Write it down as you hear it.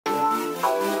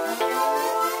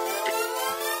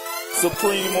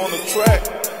Supreme on the track.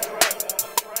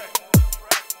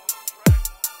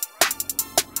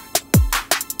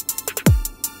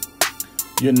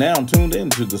 You're now tuned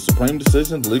into the Supreme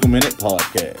Decisions Legal Minute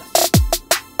Podcast.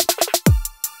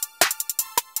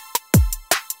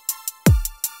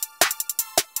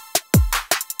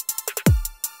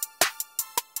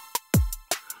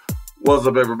 What's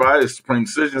up, everybody? It's Supreme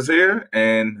Decisions here,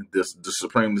 and this is the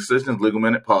Supreme Decisions Legal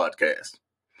Minute Podcast.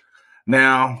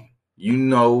 Now, you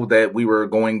know that we were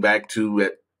going back to,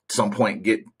 at some point,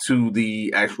 get to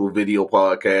the actual video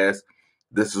podcast.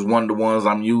 This is one of the ones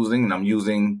I'm using, and I'm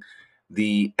using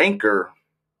the Anchor,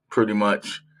 pretty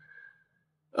much,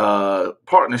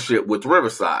 partnership with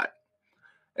Riverside.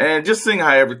 And just seeing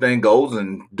how everything goes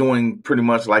and doing pretty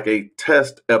much like a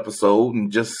test episode,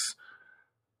 and just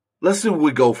let's see where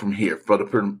we go from here for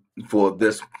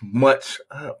this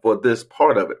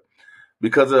part of it,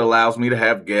 because it allows me to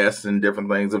have guests and different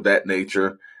things of that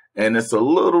nature, and it's a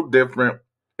little different,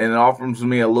 and it offers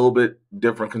me a little bit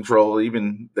different control,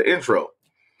 even the intro,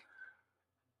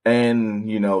 and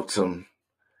some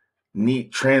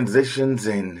neat transitions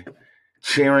and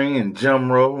cheering and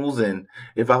drum rolls, and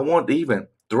if I want to even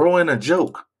throw in a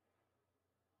joke,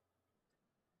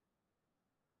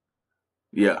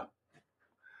 yeah.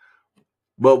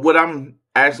 But what I'm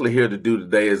actually here to do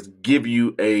today is give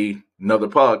you another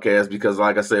podcast, because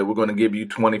like I said, we're going to give you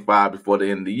 25 before the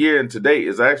end of the year. And today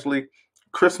is actually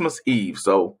Christmas Eve.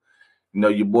 So,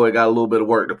 your boy got a little bit of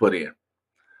work to put in.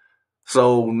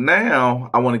 So now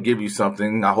I want to give you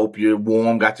something. I hope you're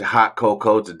warm, got your hot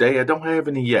cocoa. Today I don't have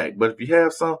any yet, but if you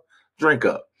have some, drink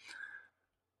up.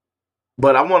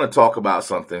 But I want to talk about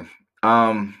something.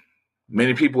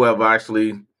 Many people have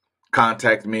actually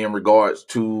contacted me in regards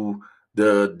to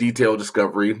the detailed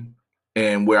discovery,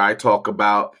 and where I talk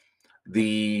about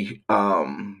the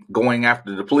going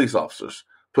after the police officers,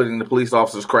 putting the police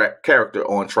officers' character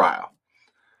on trial.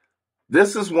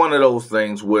 This is one of those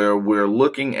things where we're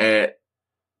looking at,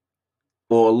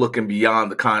 or looking beyond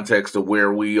the context of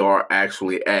where we are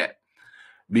actually at,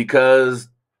 because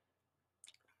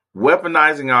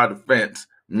weaponizing our defense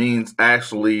means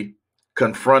actually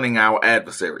confronting our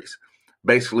adversaries.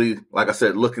 Basically, like I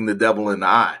said, looking the devil in the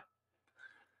eye.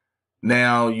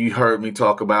 Now, you heard me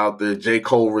talk about the J.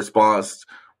 Cole response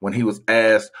when he was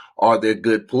asked, are there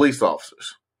good police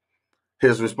officers?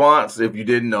 His response, if you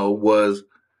didn't know, was,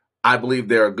 I believe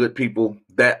there are good people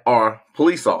that are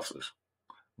police officers.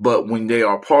 But when they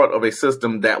are part of a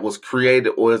system that was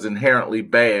created or is inherently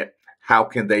bad, how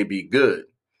can they be good?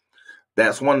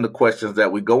 That's one of the questions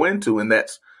that we go into, and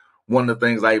that's one of the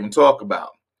things I even talk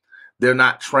about. They're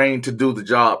not trained to do the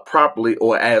job properly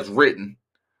or as written.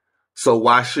 So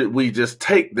why should we just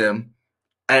take them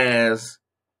as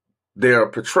they're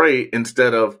portrayed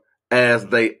instead of as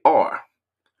they are?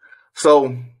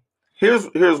 So here's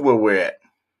where we're at.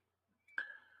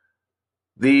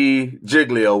 The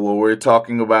Giglio, where we're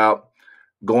talking about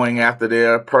going after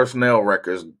their personnel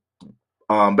records,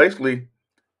 basically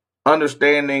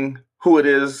understanding who it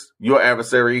is your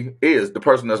adversary is, the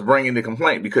person that's bringing the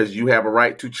complaint, because you have a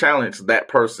right to challenge that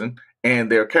person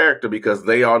and their character, because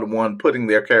they are the one putting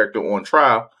their character on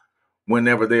trial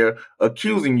whenever they're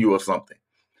accusing you of something.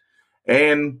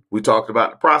 And we talked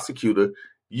about the prosecutor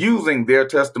using their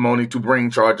testimony to bring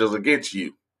charges against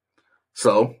you.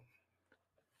 So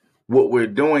what we're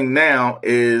doing now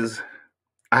is,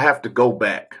 I have to go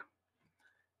back,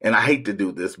 and I hate to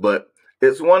do this, but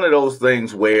it's one of those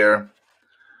things where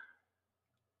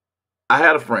I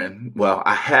had a friend. Well,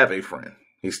 I have a friend.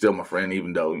 He's still my friend,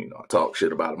 even though, I talk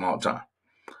shit about him all the time.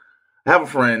 I have a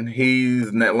friend. He's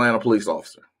an Atlanta police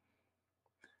officer.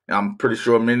 And I'm pretty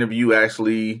sure many of you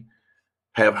actually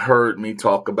have heard me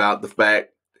talk about the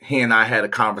fact he and I had a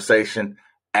conversation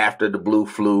after the blue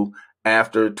flu,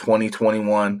 after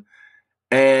 2021.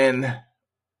 And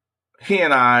he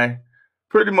and I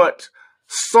pretty much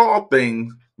saw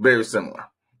things very similar.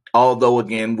 Although,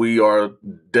 again, we are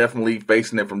definitely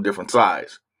facing it from different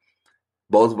sides.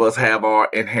 Both of us have our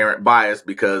inherent bias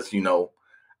because,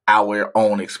 our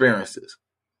own experiences.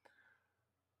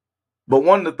 But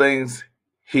one of the things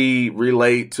he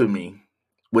relayed to me,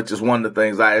 which is one of the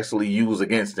things I actually use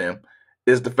against him,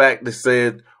 is the fact that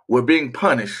said we're being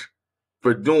punished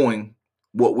for doing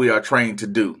what we are trained to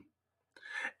do.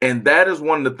 And that is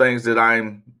one of the things that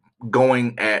I'm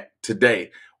going at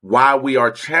today. Why we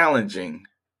are challenging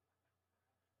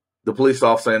the police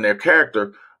officer and their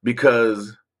character,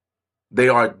 because they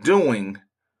are doing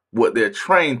what they're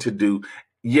trained to do,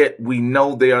 yet we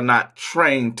know they are not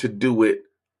trained to do it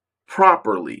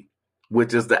properly,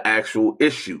 which is the actual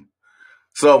issue.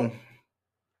 So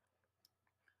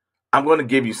I'm going to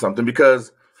give you something,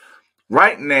 because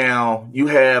Right now, you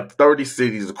have 30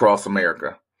 cities across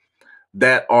America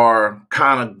that are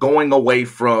kind of going away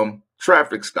from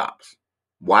traffic stops.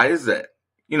 Why is that?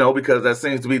 Because that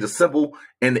seems to be the simple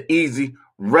and the easy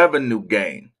revenue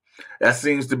gain. That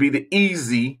seems to be the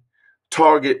easy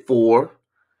target for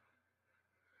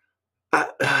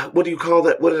what do you call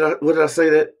that? What did I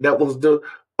say that was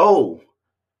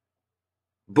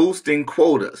boosting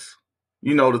quotas.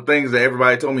 The things that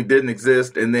everybody told me didn't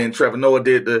exist, and then Trevor Noah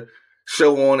did the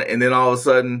show on it, and then all of a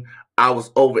sudden I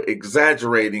was over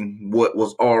exaggerating what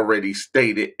was already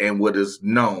stated and what is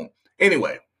known.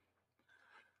 Anyway,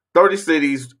 30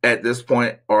 cities at this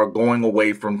point are going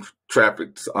away from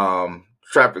traffic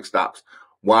stops.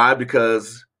 Why?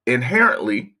 Because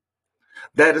inherently,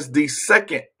 that is the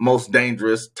second most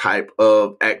dangerous type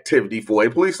of activity for a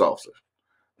police officer.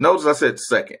 Notice I said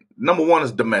second. Number one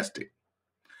is domestic.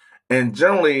 And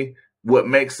generally, what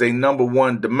makes a number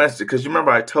one domestic, because you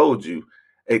remember I told you,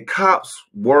 a cop's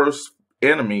worst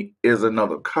enemy is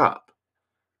another cop.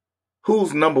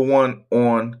 Who's number one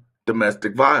on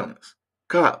domestic violence?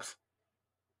 Cops.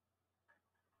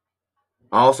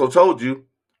 I also told you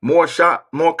more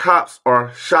cops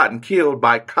are shot and killed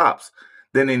by cops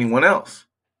than anyone else.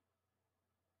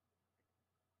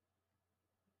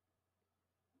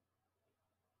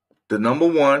 The number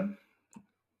one,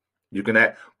 you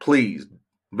can please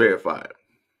verify it.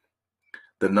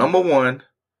 The number one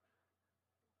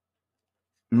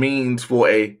means for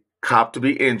a cop to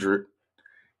be injured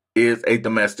is a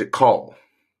domestic call.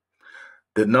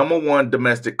 The number one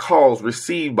domestic calls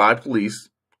received by police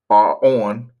are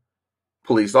on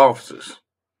police officers.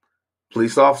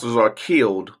 Police officers are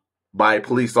killed by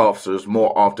police officers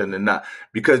more often than not.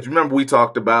 Because remember we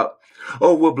talked about,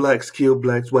 will blacks kill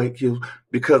blacks, white kills,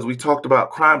 because we talked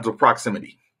about crimes of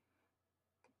proximity.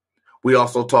 We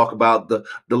also talk about the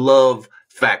love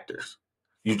factors.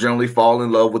 You generally fall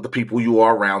in love with the people you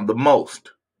are around the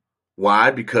most.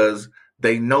 Why? Because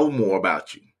they know more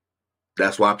about you.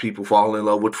 That's why people fall in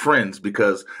love with friends,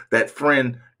 because that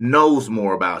friend knows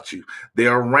more about you.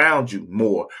 They're around you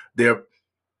more. They're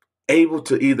able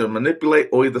to either manipulate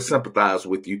or either sympathize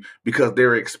with you because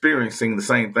they're experiencing the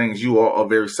same things you are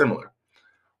very similar.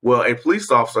 Well, a police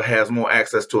officer has more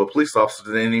access to a police officer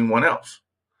than anyone else.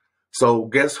 So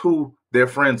guess who their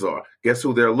friends are? Guess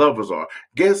who their lovers are?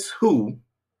 Guess who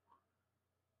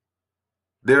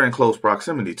they're in close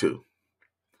proximity to?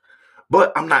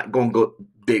 But I'm not going to go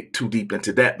dig too deep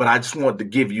into that, but I just wanted to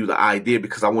give you the idea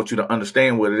because I want you to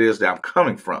understand what it is that I'm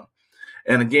coming from.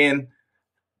 And again,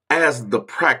 as the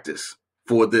practice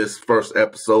for this first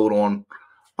episode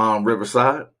on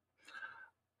Riverside,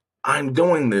 I'm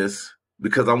doing this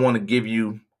because I want to give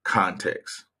you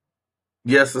context.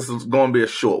 Yes, this is going to be a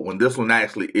short one. This one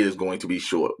actually is going to be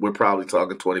short. We're probably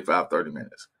talking 25, 30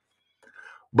 minutes.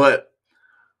 But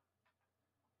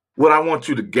what I want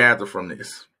you to gather from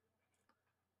this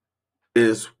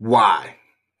is why.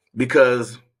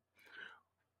 Because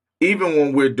even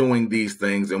when we're doing these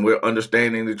things and we're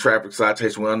understanding the traffic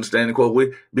citation, we're understanding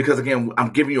quote, because again,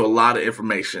 I'm giving you a lot of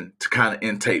information to kind of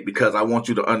intake because I want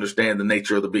you to understand the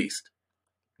nature of the beast,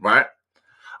 right?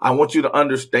 I want you to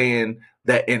understand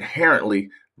that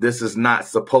inherently this is not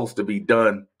supposed to be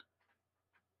done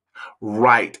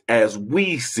right as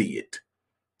we see it.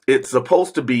 It's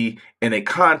supposed to be in a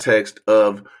context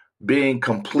of being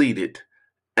completed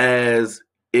as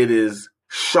it is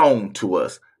shown to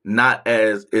us, not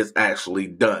as it's actually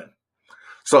done.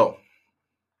 So,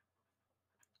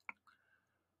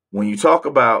 when you talk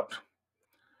about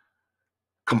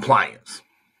compliance,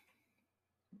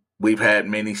 we've had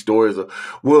many stories of,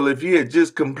 well, if he had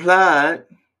just complied,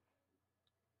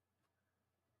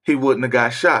 he wouldn't have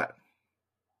got shot.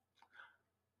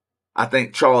 I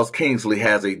think Charles Kingsley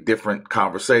has a different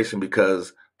conversation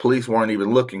because police weren't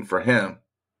even looking for him,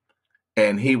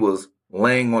 and he was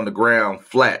laying on the ground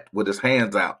flat with his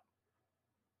hands out,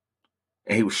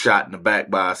 and he was shot in the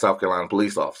back by a South Carolina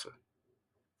police officer.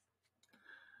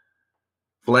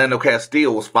 Philando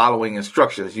Castile was following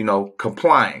instructions,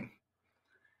 complying.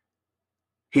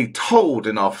 He told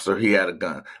an officer he had a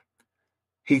gun.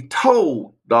 He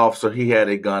told the officer he had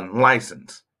a gun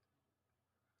license.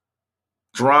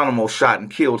 Geronimo shot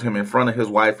and killed him in front of his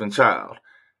wife and child.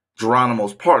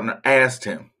 Geronimo's partner asked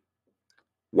him,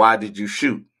 "Why did you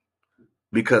shoot?"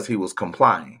 Because he was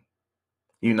complying.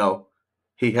 He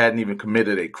hadn't even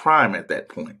committed a crime at that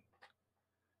point.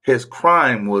 His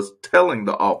crime was telling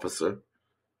the officer,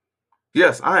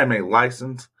 yes, I am a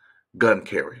licensed gun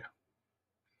carrier.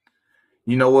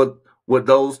 You know what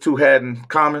those two had in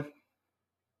common?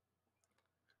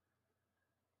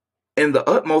 In the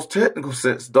utmost technical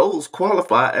sense, those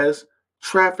qualify as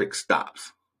traffic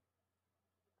stops.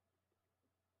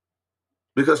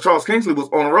 because Charles Kingsley was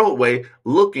on a roadway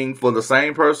looking for the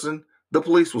same person the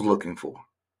police was looking for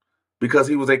because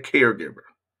he was a caregiver.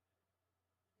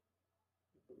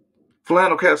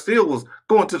 Philando Castile was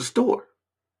going to the store.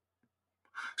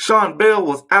 Sean Bell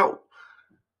was out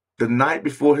the night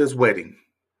before his wedding,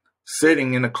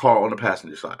 sitting in the car on the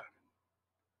passenger side.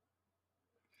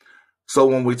 So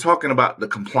when we're talking about the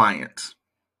compliance,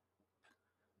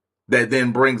 that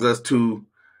then brings us to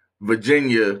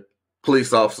Virginia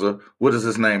police officer, what is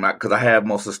his name? Because I have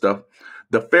most of the stuff.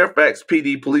 The Fairfax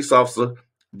PD police officer,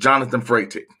 Jonathan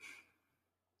Freitag.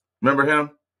 Remember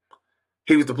him?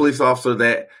 He was the police officer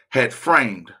that had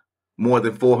framed more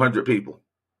than 400 people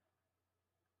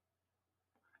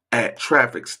at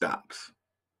traffic stops.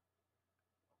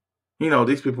 You know,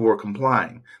 these people were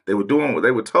complying. They were doing what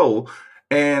they were told,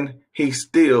 and he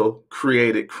still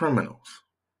created criminals.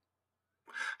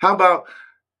 How about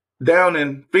down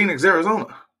in Phoenix,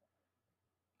 Arizona?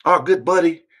 Our good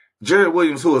buddy, Jerry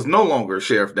Williams, who is no longer a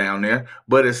sheriff down there,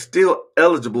 but is still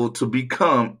eligible to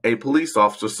become a police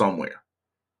officer somewhere.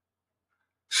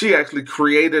 She actually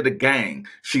created a gang.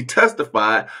 She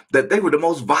testified that they were the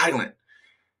most violent.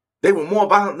 They were more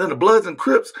violent than the Bloods and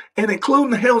Crips, and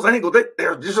including the Hells Angels.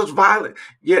 They're just violent.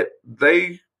 Yet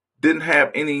they didn't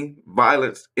have any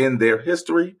violence in their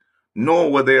history,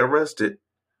 nor were they arrested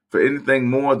for anything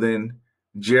more than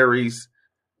Jerry's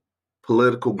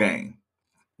political gain.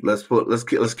 Let's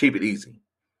keep it easy.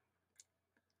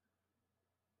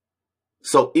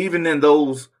 So even in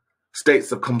those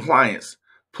states of compliance,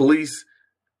 police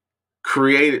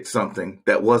created something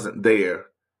that wasn't there,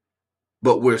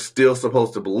 but we're still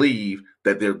supposed to believe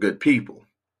that they're good people.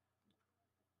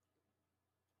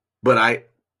 But I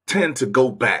tend to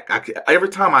go back. Every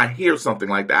time I hear something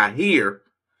like that,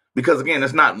 because again,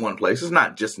 it's not in one place. It's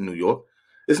not just in New York.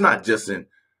 It's not just in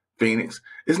Phoenix.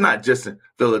 It's not just in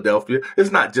Philadelphia.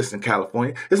 It's not just in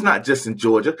California. It's not just in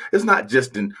Georgia. It's not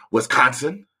just in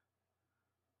Wisconsin.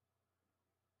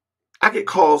 I get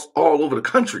calls all over the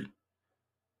country.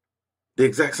 The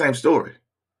exact same story.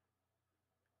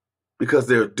 Because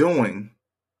they're doing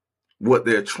what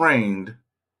they're trained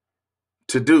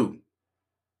to do.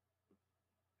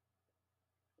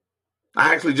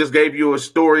 I actually just gave you a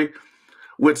story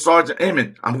with Sergeant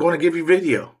Inman. I'm going to give you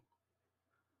video.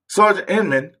 Sergeant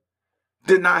Inman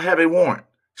did not have a warrant.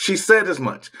 She said as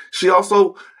much. She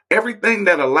also, everything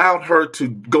that allowed her to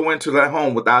go into that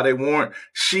home without a warrant,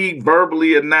 she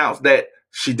verbally announced that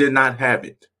she did not have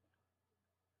it.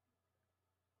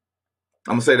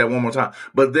 I'm going to say that one more time.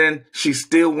 But then she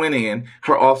still went in.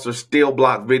 Her officer still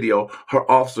blocked video. Her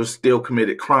officer still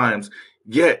committed crimes.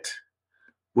 Yet,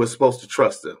 we're supposed to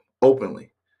trust them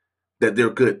openly that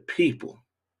they're good people.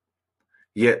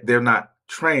 Yet, they're not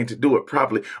trained to do it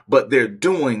properly. But they're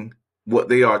doing what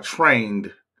they are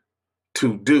trained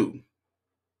to do.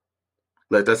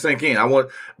 Let that sink in.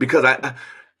 Because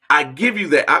I give you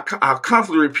that. I'll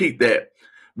constantly repeat that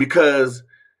because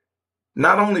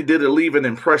not only did it leave an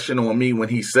impression on me when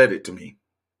he said it to me,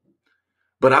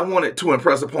 but I wanted to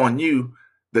impress upon you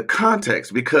the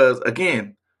context because,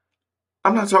 again,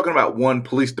 I'm not talking about one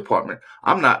police department.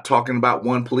 I'm not talking about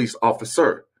one police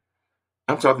officer.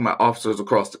 I'm talking about officers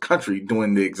across the country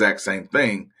doing the exact same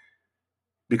thing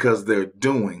because they're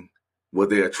doing what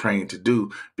they are trained to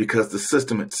do because the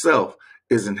system itself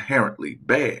is inherently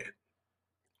bad.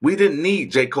 We didn't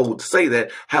need J. Cole to say that.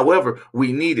 However,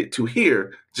 we needed to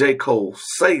hear J. Cole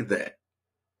say that.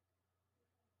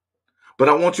 But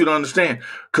I want you to understand,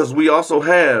 because we also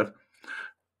have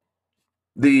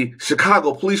the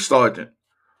Chicago police sergeant,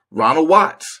 Ronald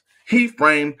Watts. He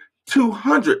framed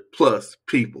 200 plus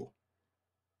people.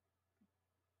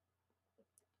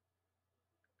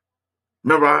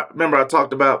 Remember I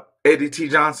talked about Eddie T.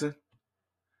 Johnson?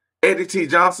 Eddie T.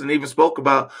 Johnson even spoke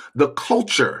about the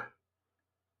culture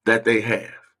that they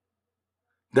have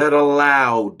that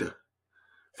allowed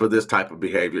for this type of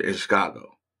behavior in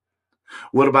Chicago.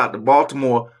 What about the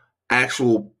Baltimore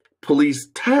actual police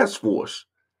task force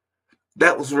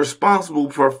that was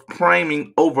responsible for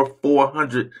framing over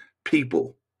 400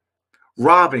 people,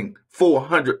 robbing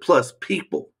 400 plus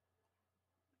people?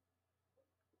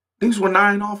 These were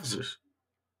 9 officers.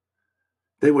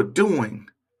 They were doing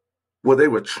what they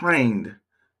were trained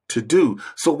to do.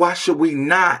 So why should we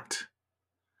not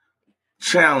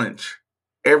challenge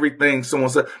everything someone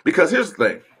said? Because here's the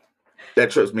thing that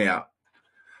trips me out.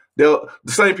 The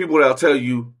same people that'll tell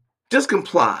you, just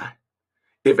comply.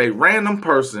 If a random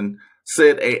person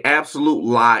said an absolute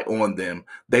lie on them,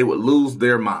 they would lose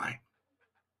their mind.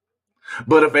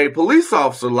 But if a police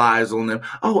officer lies on them,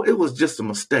 oh, it was just a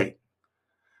mistake.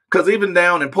 Because even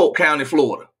down in Polk County,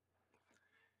 Florida,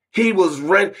 he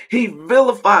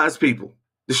vilifies people.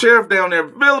 The sheriff down there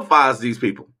vilifies these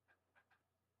people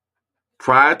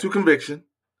prior to conviction,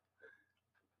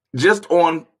 just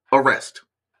on arrest.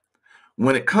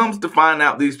 When it comes to find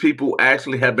out these people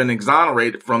actually have been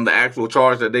exonerated from the actual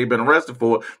charge that they've been arrested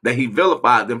for, that he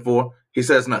vilified them for, he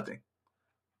says nothing,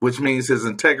 which means his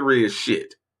integrity is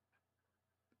shit.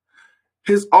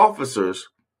 His officers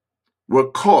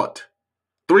were caught.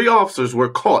 3 officers were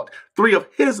caught. 3 of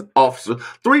his officers,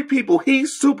 3 people he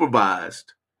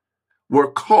supervised, were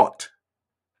caught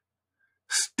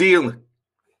stealing.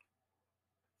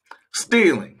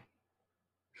 3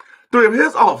 of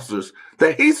his officers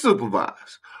that he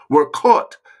supervised were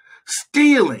caught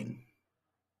stealing.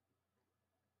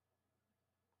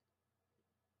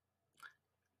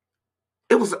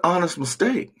 It was an honest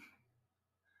mistake.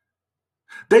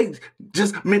 They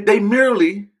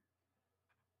merely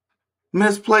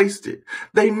misplaced it.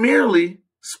 They merely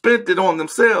spent it on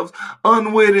themselves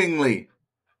unwittingly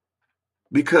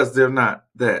because they're not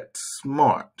that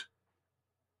smart.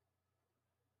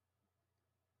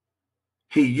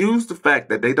 He used the fact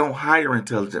that they don't hire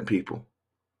intelligent people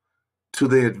to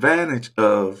the advantage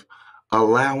of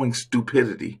allowing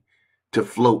stupidity to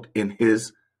float in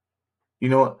his,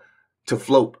 to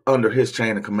float under his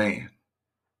chain of command.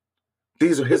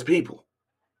 These are his people.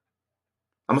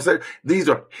 I'm going to say, these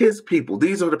are his people.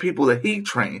 These are the people that he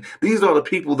trained. These are the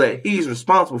people that he's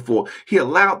responsible for. He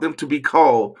allowed them to be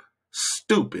called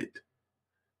stupid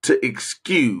to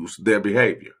excuse their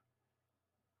behavior.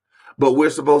 But we're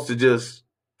supposed to just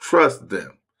trust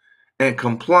them and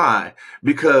comply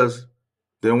because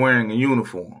they're wearing a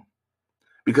uniform,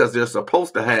 because they're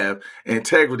supposed to have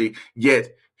integrity,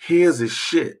 yet his is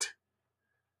shit.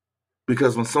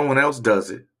 Because when someone else does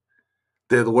it,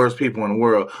 they're the worst people in the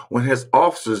world. When his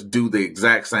officers do the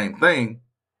exact same thing,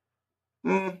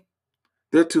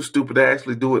 they're too stupid to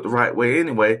actually do it the right way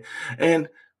anyway. And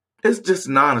it's just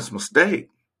an honest mistake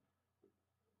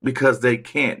because they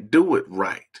can't do it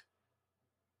right.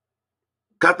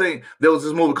 I think there was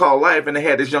this movie called Life, and they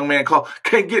had this young man called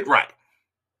Can't Get Right.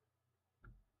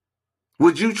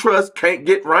 Would you trust Can't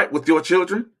Get Right with your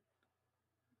children?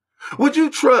 Would you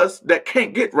trust that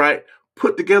Can't Get Right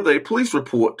put together a police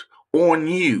report on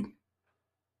you?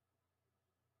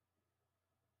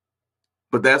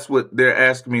 But that's what they're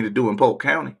asking me to do in Polk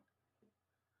County.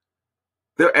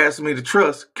 They're asking me to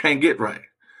trust Can't Get Right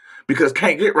because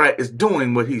Can't Get Right is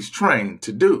doing what he's trained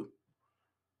to do.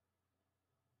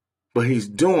 But he's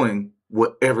doing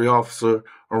what every officer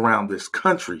around this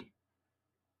country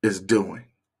is doing.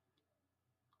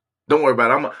 Don't worry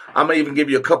about it. I'm gonna even give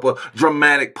you a couple of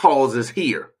dramatic pauses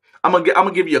here. I'm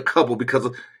gonna give you a couple because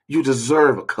you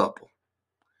deserve a couple.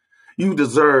 You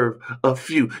deserve a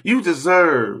few. You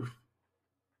deserve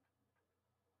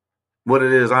what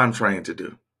it is I'm trained to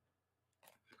do.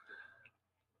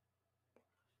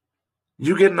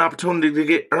 You get an opportunity to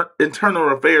get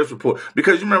internal affairs report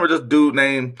because you remember this dude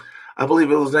named, I believe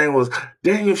his name was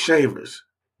Daniel Shavers.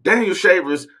 Daniel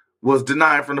Shavers was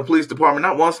denied from the police department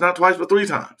not once, not twice, but 3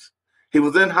 times. He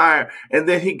was then hired, and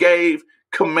then he gave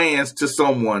commands to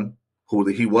someone who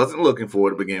he wasn't looking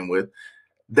for to begin with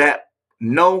that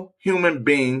no human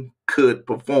being could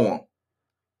perform.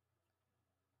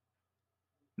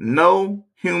 No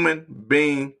human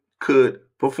being could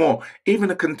perform. Even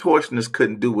a contortionist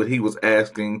couldn't do what he was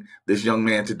asking this young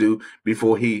man to do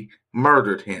before he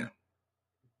murdered him.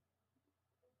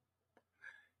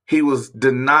 He was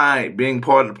denied being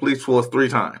part of the police force 3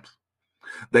 times.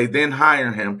 They then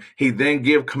hire him. He then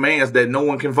gives commands that no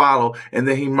one can follow, and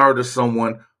then he murders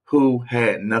someone who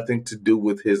had nothing to do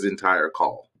with his entire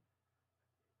call.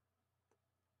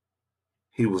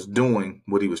 He was doing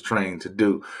what he was trained to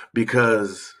do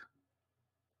because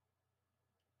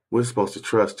we're supposed to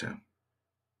trust him.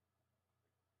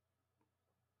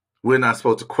 We're not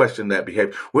supposed to question that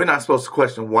behavior. We're not supposed to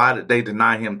question why did they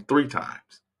deny him 3 times.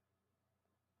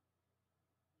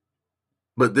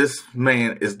 But this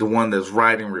man is the one that's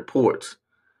writing reports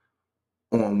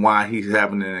on why he's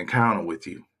having an encounter with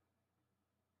you.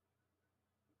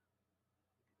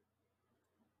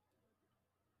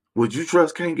 Would you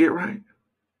trust Can't Get Right?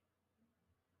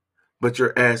 But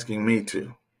you're asking me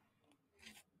to.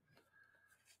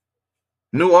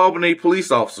 New Albany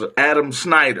police officer Adam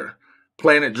Schneider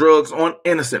planted drugs on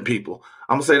innocent people.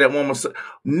 I'm going to say that one more time.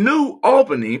 New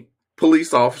Albany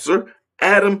police officer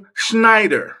Adam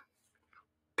Schneider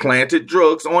planted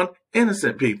drugs on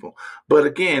innocent people. But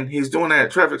again, he's doing that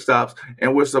at traffic stops,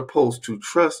 and we're supposed to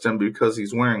trust him because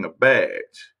he's wearing a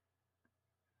badge.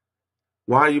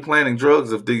 Why are you planting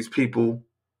drugs if these people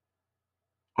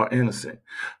are innocent?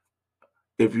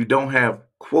 If you don't have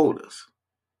quotas.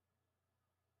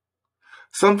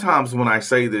 Sometimes when I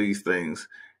say these things,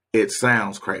 It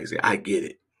sounds crazy. I get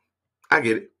it. I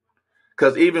get it.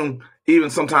 Because even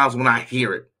sometimes when I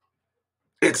hear it,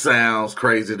 it sounds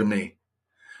crazy to me.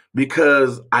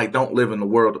 Because I don't live in the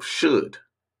world of should.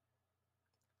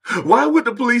 Why would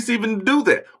the police even do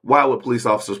that? Why would police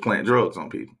officers plant drugs on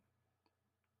people?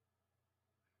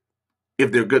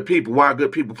 If they're good people, why are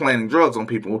good people planting drugs on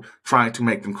people trying to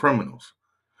make them criminals?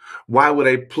 Why would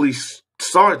a police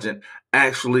sergeant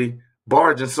actually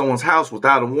barge in someone's house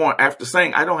without a warrant after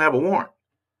saying, I don't have a warrant?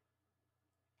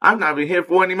 I'm not even here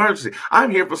for an emergency.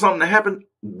 I'm here for something that happened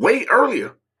way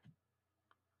earlier.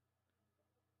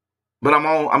 But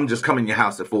I'm just coming to your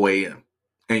house at 4 a.m.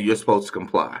 and you're supposed to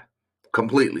comply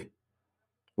completely,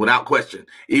 without question,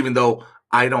 even though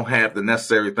I don't have the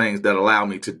necessary things that allow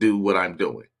me to do what I'm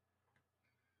doing.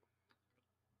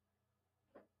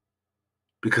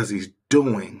 Because he's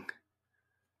doing,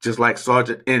 just like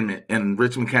Sergeant Inman in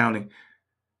Richmond County,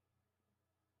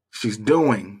 she's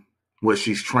doing what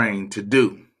she's trained to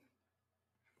do.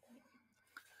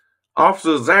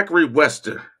 Officer Zachary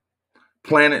Wester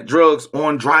planted drugs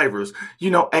on drivers,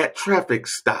 at traffic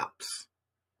stops.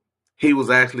 He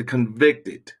was actually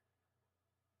convicted.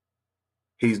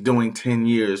 He's doing 10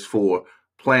 years for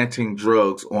planting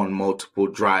drugs on multiple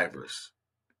drivers.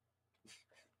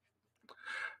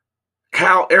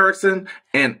 Kyle Erickson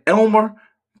and Elmer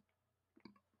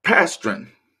Pastrin.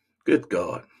 Good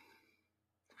God.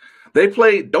 They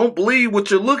played Don't Believe What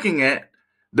You're Looking At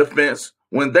defense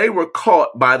when they were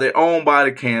caught by their own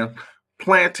body cam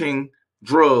planting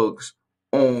drugs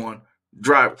on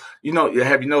drivers.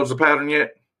 Have you noticed a pattern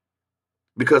yet?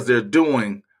 Because they're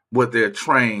doing what they're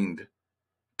trained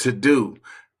to do.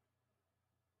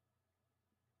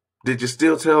 Did you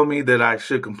still tell me that I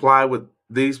should comply with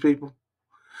these people?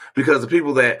 Because the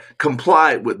people that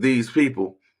complied with these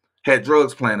people had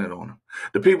drugs planted on them.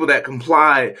 The people that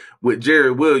complied with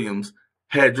Jerry Williams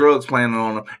had drugs planted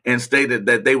on them and stated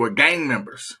that they were gang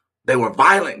members. They were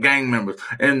violent gang members.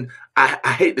 And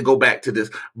I hate to go back to this,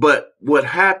 but what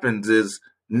happens is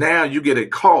now you get a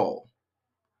call.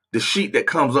 The sheet that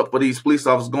comes up for these police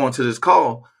officers going to this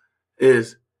call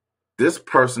is this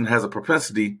person has a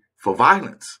propensity for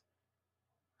violence.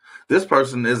 This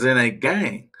person is in a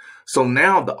gang. So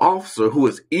now the officer who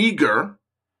is eager,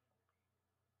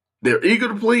 they're eager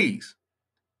to please,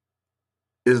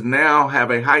 is now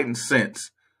have a heightened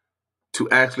sense to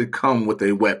actually come with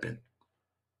a weapon.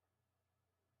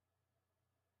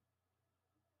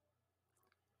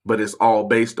 But it's all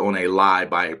based on a lie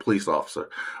by a police officer.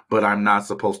 But I'm not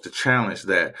supposed to challenge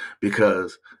that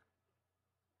because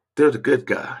they're the good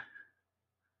guy.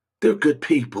 They're good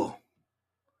people.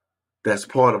 That's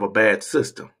part of a bad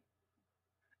system.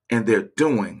 And they're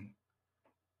doing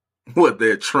what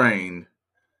they're trained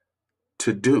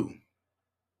to do.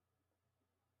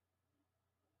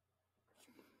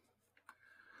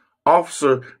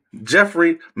 Officer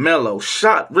Jeffrey Mello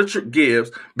shot Richard Gibbs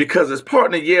because his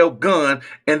partner yelled gun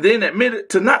and then admitted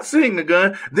to not seeing the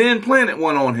gun, then planted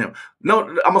one on him. No,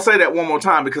 I'm going to say that one more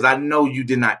time because I know you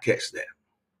did not catch that.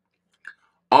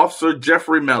 Officer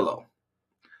Jeffrey Mello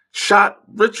shot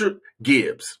Richard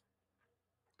Gibbs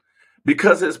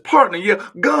because his partner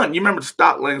yelled gun. You remember the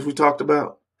stock lanes we talked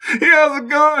about? He has a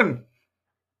gun.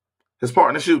 His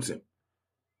partner shoots him.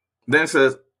 Then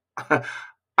says, I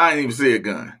didn't even see a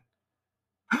gun.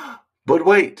 But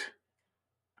wait,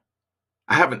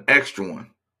 I have an extra one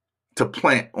to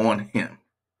plant on him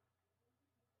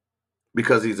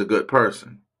because he's a good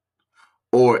person.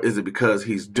 Or is it because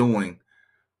he's doing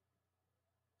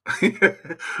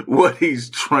what he's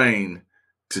trained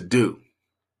to do?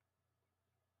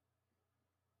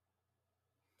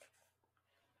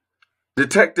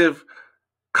 Detective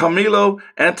Camilo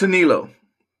Antonillo.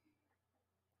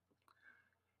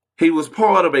 He was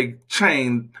part of a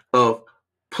chain of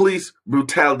police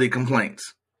brutality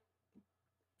complaints.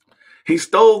 He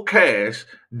stole cash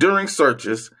during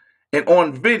searches, and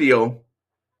on video,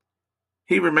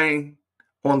 he remained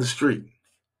on the street.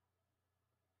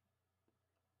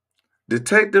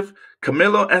 Detective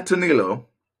Camilo Antonillo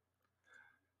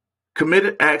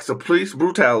committed acts of police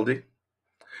brutality.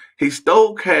 He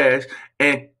stole cash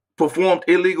and performed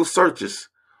illegal searches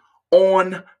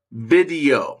on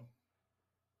video.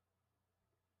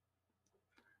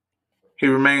 He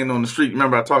remained on the street.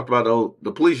 Remember I talked about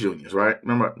the police unions, right?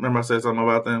 Remember I said something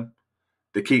about them?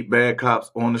 To keep bad cops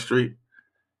on the street.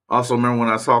 Also remember when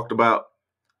I talked about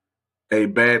a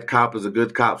bad cop is a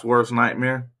good cop's worst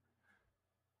nightmare?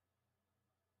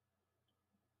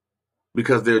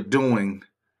 Because they're doing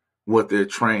what they're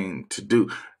trained to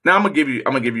do. Now I'm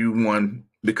gonna give you one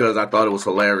because I thought it was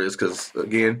hilarious. Because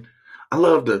again, I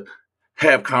love to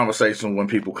have conversations when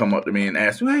people come up to me and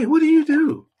ask me, "Hey, what do you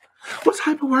do?" What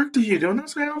type of work do you do? And I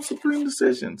say, I'm Supreme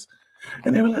Decisions.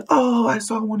 And they were like, oh, I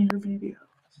saw one of your videos.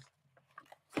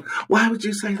 Why would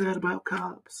you say that about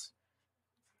cops?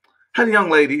 Had a young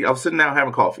lady, I was sitting down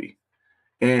having coffee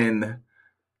in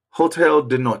Hotel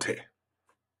de Norte.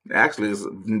 Actually, it's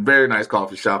a very nice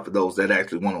coffee shop for those that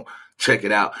actually want to check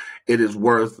it out. It is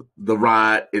worth the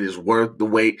ride. It is worth the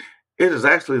wait. It is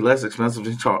actually less expensive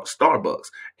than Starbucks.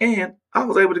 And I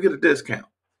was able to get a discount.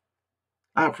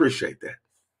 I appreciate that.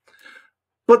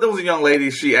 But there was a young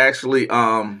lady, she actually,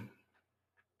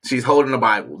 she's holding the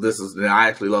Bible. I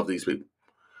actually love these people.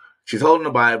 She's holding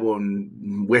the Bible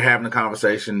and we're having a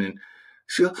conversation and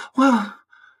she goes, well,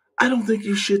 I don't think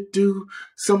you should do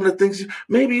some of the things.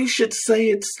 Maybe you should say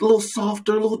it's a little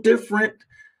softer, a little different.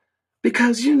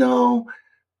 Because, not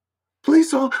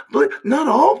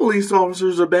all police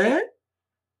officers are bad.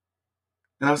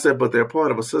 And I said, but they're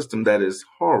part of a system that is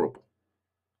horrible.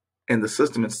 And the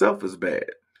system itself is bad.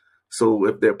 So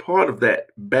if they're part of that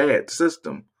bad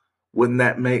system, wouldn't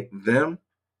that make them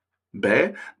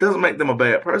bad? Doesn't make them a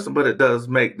bad person, but it does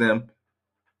make them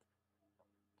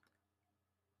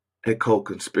a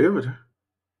co-conspirator.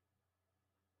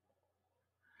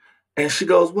 And she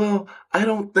goes, well, I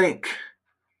don't think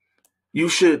you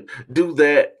should do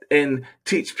that and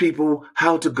teach people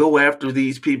how to go after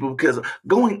these people because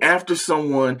going after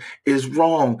someone is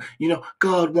wrong.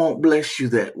 God won't bless you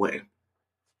that way.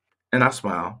 And I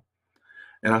smiled.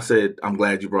 And I said, I'm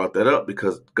glad you brought that up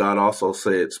because God also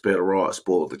said, spare the rod,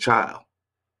 spoil the child.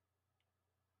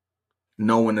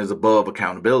 No one is above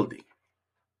accountability.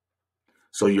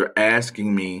 So you're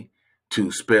asking me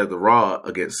to spare the rod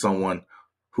against someone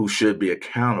who should be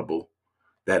accountable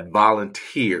that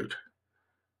volunteered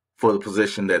for the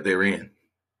position that they're in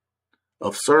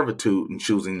of servitude and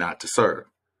choosing not to serve.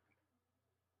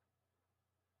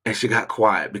 And she got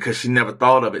quiet because she never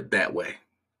thought of it that way.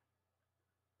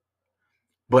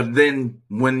 But then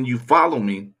when you follow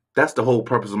me, that's the whole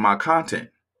purpose of my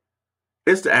content.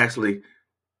 It's to actually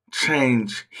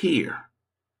change here.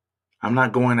 I'm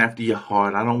not going after your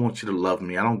heart. I don't want you to love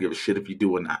me. I don't give a shit if you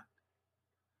do or not.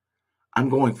 I'm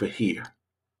going for here.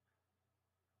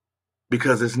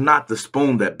 Because it's not the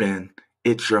spoon that bends,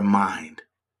 it's your mind.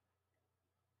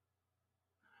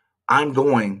 I'm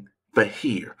going for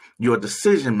here, your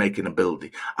decision-making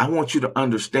ability. I want you to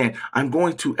understand, I'm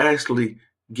going to actually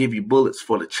give you bullets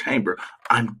for the chamber.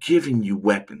 I'm giving you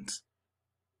weapons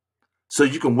so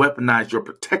you can weaponize your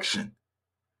protection.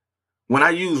 When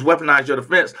I use weaponize your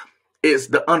defense, it's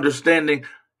the understanding,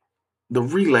 the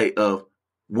relay of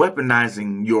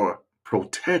weaponizing your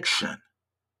protection.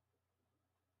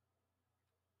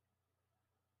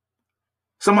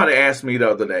 Somebody asked me the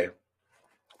other day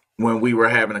when we were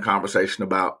having a conversation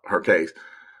about her case.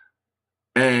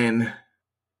 And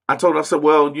I told her, I said,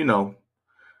 well,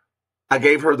 I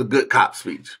gave her the good cop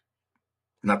speech.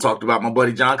 And I talked about my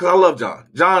buddy John, because I love John.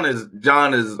 John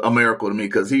is a miracle to me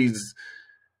because he's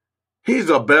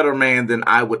a better man than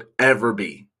I would ever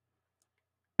be.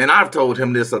 And I've told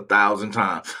him this 1,000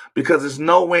 times because there's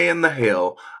no way in the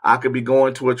hell I could be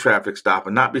going to a traffic stop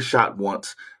and not be shot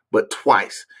once, but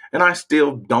twice. And I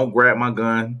still don't grab my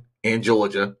gun in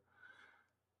Georgia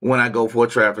when I go for a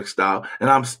traffic stop. And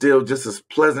I'm still just as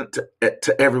pleasant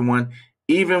to everyone,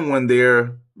 even when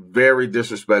they're very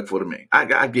disrespectful to me.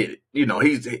 I get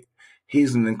it.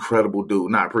 He's an incredible dude,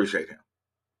 and I appreciate him.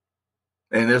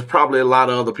 And there's probably a lot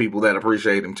of other people that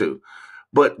appreciate him too.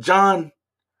 But John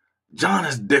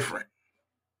is different.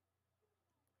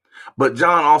 But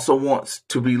John also wants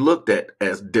to be looked at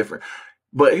as different.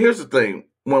 But here's the thing.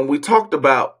 When we talked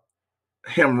about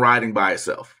him riding by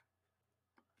himself,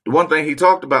 the one thing he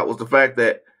talked about was the fact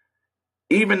that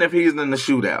even if he's in the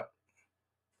shootout,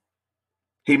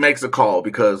 he makes a call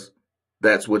because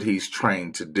that's what he's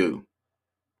trained to do.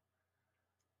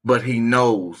 But he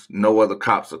knows no other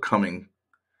cops are coming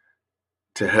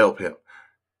to help him.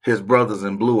 His brothers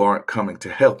in blue aren't coming to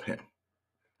help him.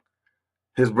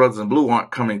 His brothers in blue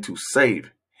aren't coming to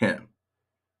save him.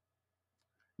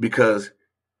 Because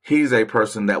he's a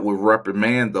person that will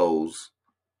reprimand those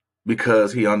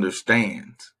because he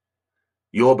understands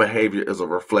your behavior is a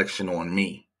reflection on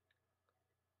me.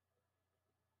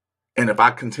 And if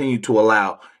I continue to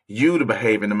allow you to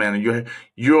behave in the manner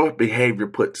your behavior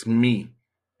puts me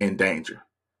in danger.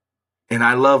 And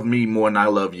I love me more than I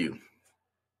love you.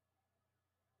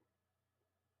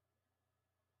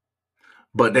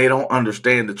 But they don't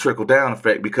understand the trickle-down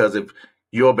effect because if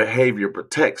your behavior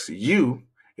protects you,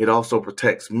 it also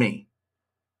protects me.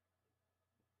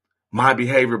 My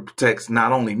behavior protects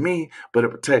not only me, but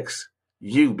it protects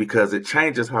you because it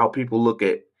changes how people look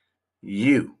at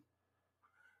you.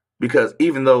 Because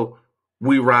even though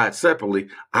we ride separately,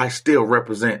 I still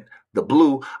represent the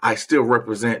blue. I still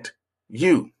represent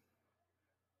you.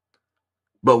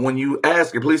 But when you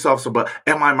ask a police officer, but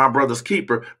am I my brother's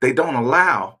keeper? They don't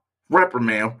allow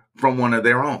reprimand from one of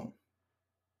their own.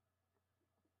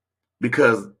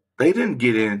 Because they didn't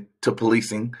get into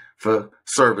policing for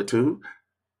servitude.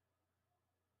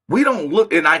 We don't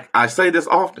look, and I say this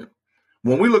often.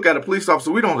 When we look at a police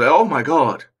officer, we don't say, oh my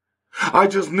God, I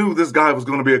just knew this guy was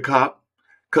going to be a cop.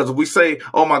 Because if we say,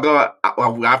 oh my God,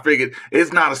 I figured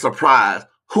it's not a surprise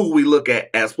who we look at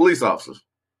as police officers.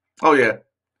 Oh yeah,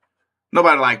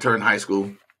 nobody liked her in high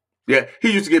school. Yeah,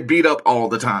 he used to get beat up all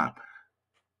the time.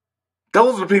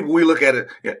 Those are the people we look at it.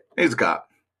 Yeah, he's a cop.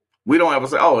 We don't ever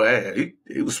say, oh, yeah,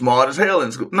 he was smart as hell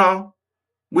in school. No,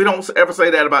 we don't ever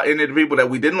say that about any of the people that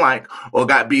we didn't like or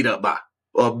got beat up by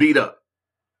or beat up.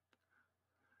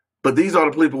 But these are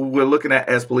the people we're looking at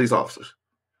as police officers.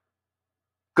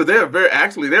 Because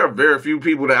there are very few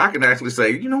people that I can actually say,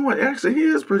 you know what, actually, he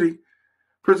is pretty.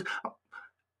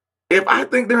 If I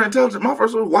think they're intelligent, my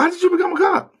first one, why did you become a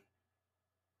cop?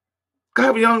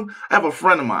 I have a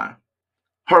friend of mine.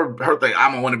 Her thing,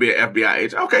 I'm going to want to be an FBI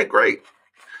agent. Okay, great.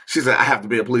 She said, I have to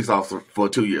be a police officer for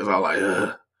 2 years. I was like,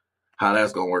 ugh, how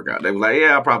that's going to work out. They were like,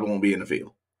 yeah, I probably won't be in the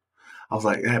field. I was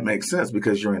like, that makes sense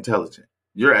because you're intelligent.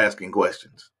 You're asking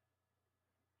questions.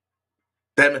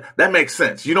 That makes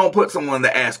sense. You don't put someone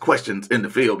that asks questions in the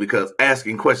field because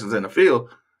asking questions in the field,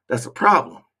 that's a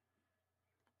problem.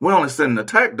 We're only sending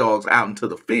attack dogs out into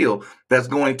the field that's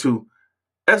going to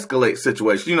escalate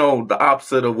situations. You know, the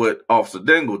opposite of what Officer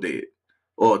Dingle did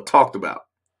or talked about.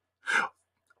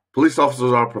 Police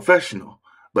officers are professional,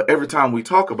 but every time we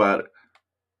talk about it,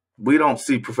 we don't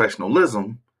see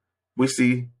professionalism. We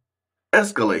see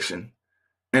escalation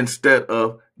instead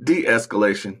of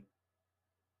de-escalation,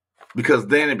 because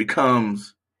then it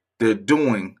becomes they're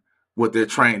doing what they're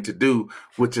trained to do,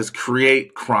 which is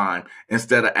create crime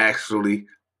instead of actually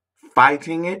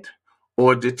fighting it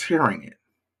or deterring it.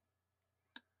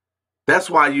 That's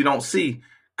why you don't see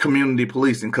community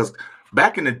policing, because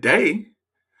back in the day,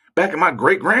 back in my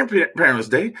great-grandparents'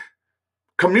 day,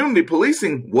 community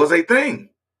policing was a thing.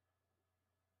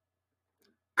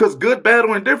 Because good, bad,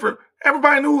 or indifferent,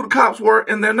 everybody knew who the cops were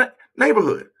in their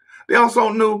neighborhood. They also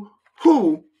knew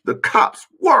who the cops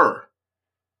were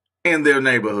in their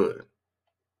neighborhood.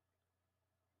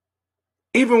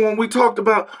 Even when we talked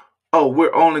about, oh,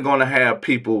 we're only going to have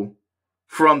people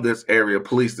from this area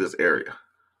police this area.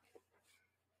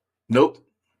 Nope.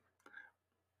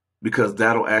 Because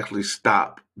that'll actually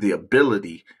stop the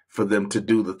ability for them to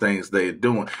do the things they're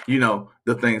doing. You know,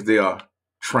 the things they are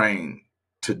trained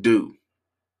to do.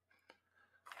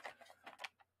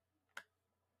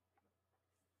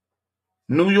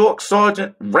 New York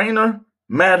Sergeant Rainer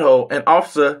Maddow and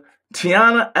Officer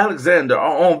Tiana Alexander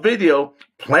are on video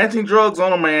planting drugs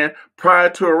on a man prior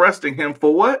to arresting him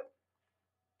for what?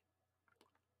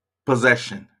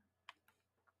 Possession.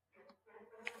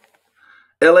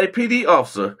 LAPD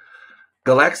officer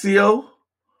Galaxio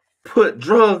put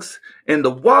drugs in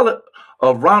the wallet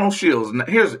of Ronald Shields. Now,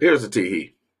 here's the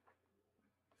tea.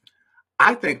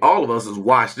 I think all of us has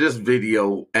watched this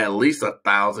video at least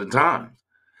 1,000 times.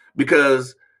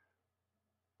 Because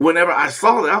whenever I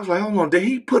saw that, I was like, hold on, did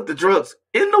he put the drugs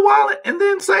in the wallet and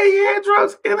then say he had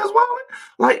drugs in his wallet?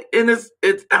 Like, and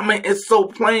it's so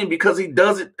plain because he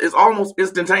does it, it's almost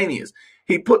instantaneous.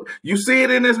 You see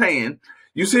it in his hand,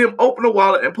 you see him open the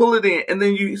wallet and pull it in, and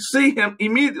then you see him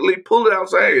immediately pull it out and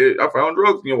say, hey, I found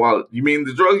drugs in your wallet. You mean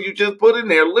the drugs you just put in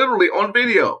there, literally on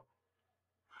video?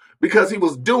 Because he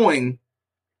was doing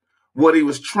what he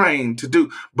was trained to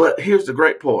do. But here's the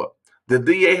great part. The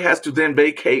DA has to then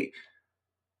vacate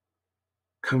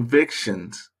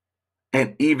convictions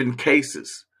and even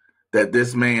cases that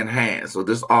this man has or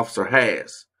this officer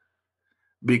has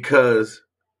because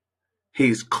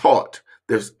he's caught.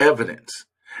 There's evidence.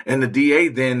 And the DA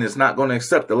then is not going to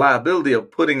accept the liability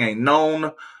of putting a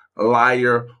known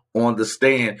liar on the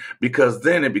stand, because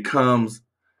then it becomes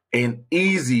an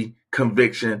easy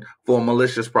conviction for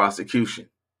malicious prosecution.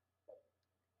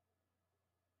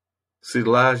 See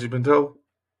the lies you've been told?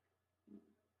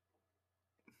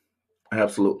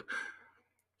 Absolutely.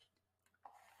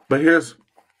 But here's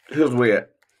where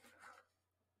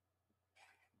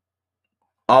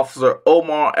Officer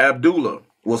Omar Abdullah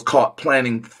was caught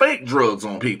planting fake drugs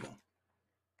on people.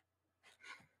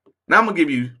 Now I'm going to give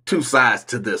you two sides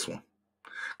to this one.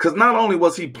 Because not only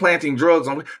was he planting drugs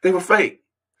on people, they were fake.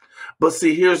 But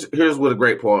see, here's what the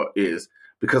great part is.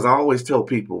 Because I always tell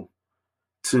people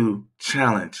to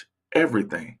challenge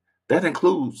everything. That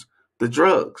includes the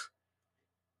drugs.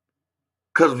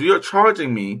 Because if you're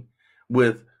charging me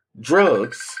with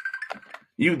drugs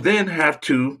You then have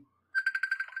to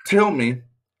tell me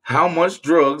how much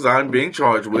drugs I'm being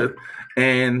charged with.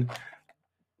 And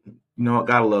you know what?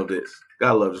 Gotta love this.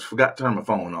 Gotta love this. Forgot to turn my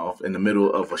phone off in the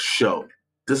middle of a show.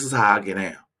 This is how I get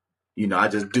down. You know, I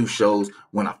just do shows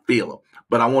when I feel them.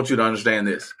 But I want you to understand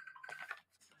this.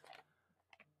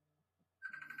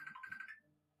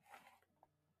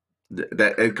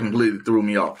 That it completely threw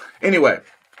me off. Anyway,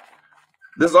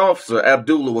 this officer,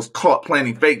 Abdullah, was caught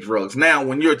planting fake drugs. Now,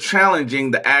 when you're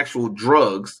challenging the actual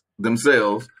drugs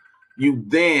themselves, you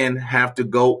then have to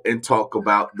go and talk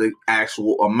about the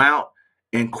actual amount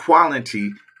and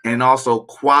quantity and also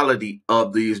quality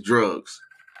of these drugs.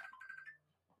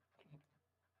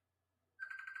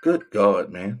 Good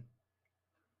God, man.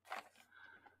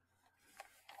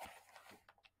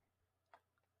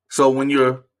 So when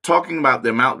you're talking about the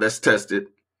amount that's tested,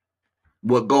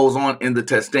 what goes on in the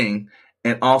testing,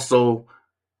 and also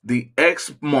the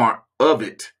X mark of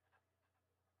it,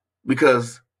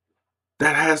 because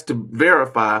that has to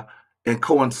verify and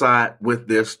coincide with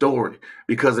their story.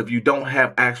 Because if you don't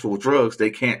have actual drugs, they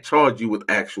can't charge you with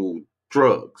actual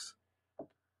drugs.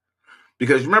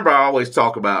 Because remember, I always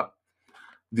talk about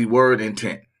the word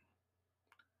intent.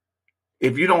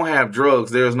 If you don't have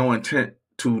drugs, there's no intent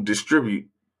to distribute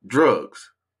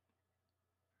drugs.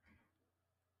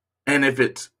 And if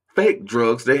it's fake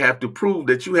drugs, they have to prove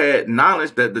that you had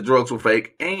knowledge that the drugs were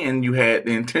fake and you had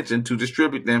the intention to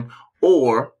distribute them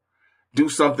or do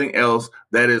something else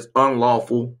that is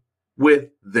unlawful with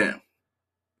them.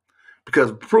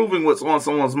 Because proving what's on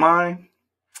someone's mind,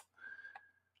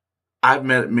 I've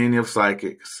met many of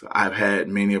psychics. I've had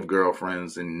many of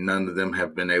girlfriends, and none of them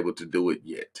have been able to do it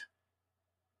yet.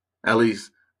 At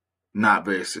least not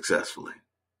very successfully.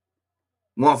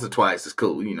 Once or twice is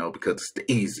cool, you know, because it's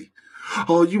the easy.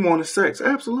 Oh, you wanted sex?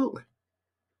 Absolutely.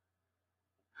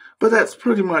 But that's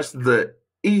pretty much the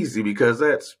easy, because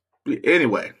that's,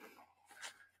 anyway,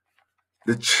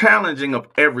 the challenging of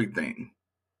everything.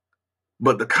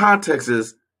 But the context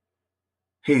is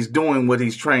he's doing what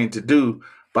he's trained to do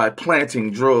by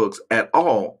planting drugs at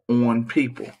all on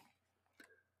people.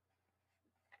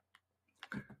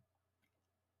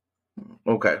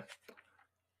 Okay.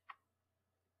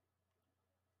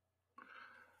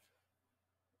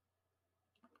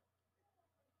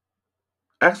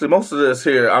 Actually, most of this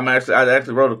here, I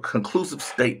actually wrote a conclusive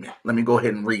statement. Let me go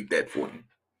ahead and read that for you.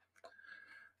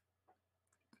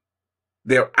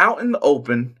 They're out in the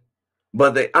open,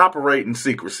 but they operate in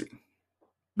secrecy.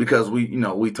 Because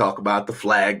we talk about the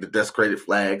flag, the desecrated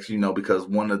flags, because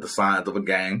one of the signs of a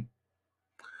gang.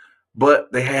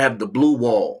 But they have the blue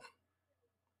wall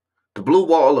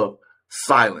of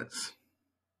silence.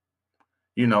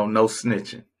 No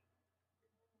snitching.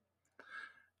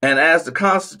 And as the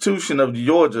Constitution of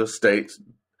Georgia states,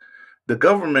 the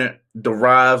government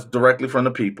derives directly from the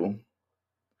people,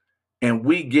 and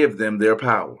we give them their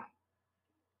power.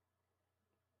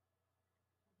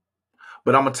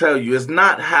 But I'm going to tell you, it's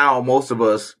not how most of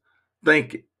us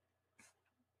think it.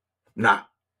 Nah.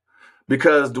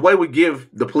 Because the way we give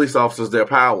the police officers their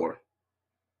power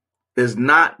is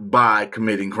not by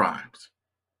committing crimes.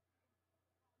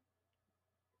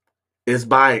 It's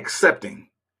by accepting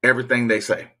everything they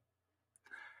say,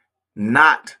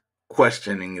 not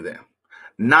questioning them,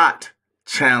 not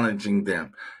challenging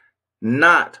them,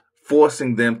 not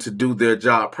forcing them to do their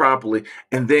job properly,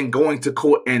 and then going to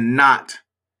court and not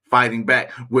fighting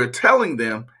back. We're telling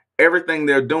them everything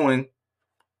they're doing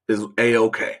is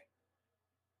A-okay.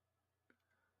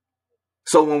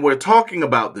 So when we're talking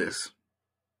about this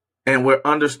and we're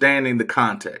understanding the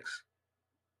context,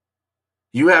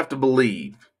 you have to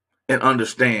believe and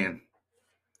understand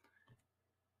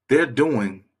they're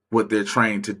doing what they're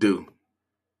trained to do.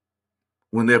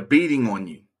 When they're beating on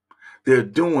you, they're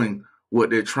doing what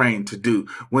they're trained to do.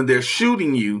 When they're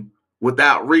shooting you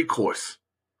without recourse,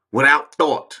 without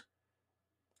thought,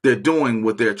 they're doing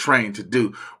what they're trained to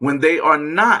do. When they are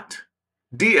not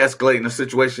de-escalating a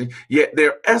situation, yet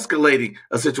they're escalating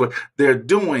a situation, they're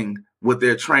doing what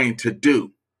they're trained to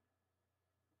do.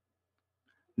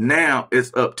 Now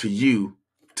it's up to you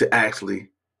to actually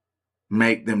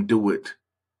make them do it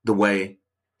the way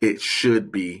it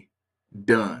should be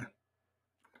done.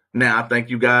 Now, I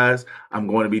thank you guys. I'm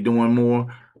going to be doing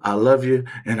more. I love you,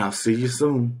 and I'll see you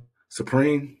soon.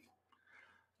 Supreme,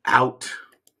 out.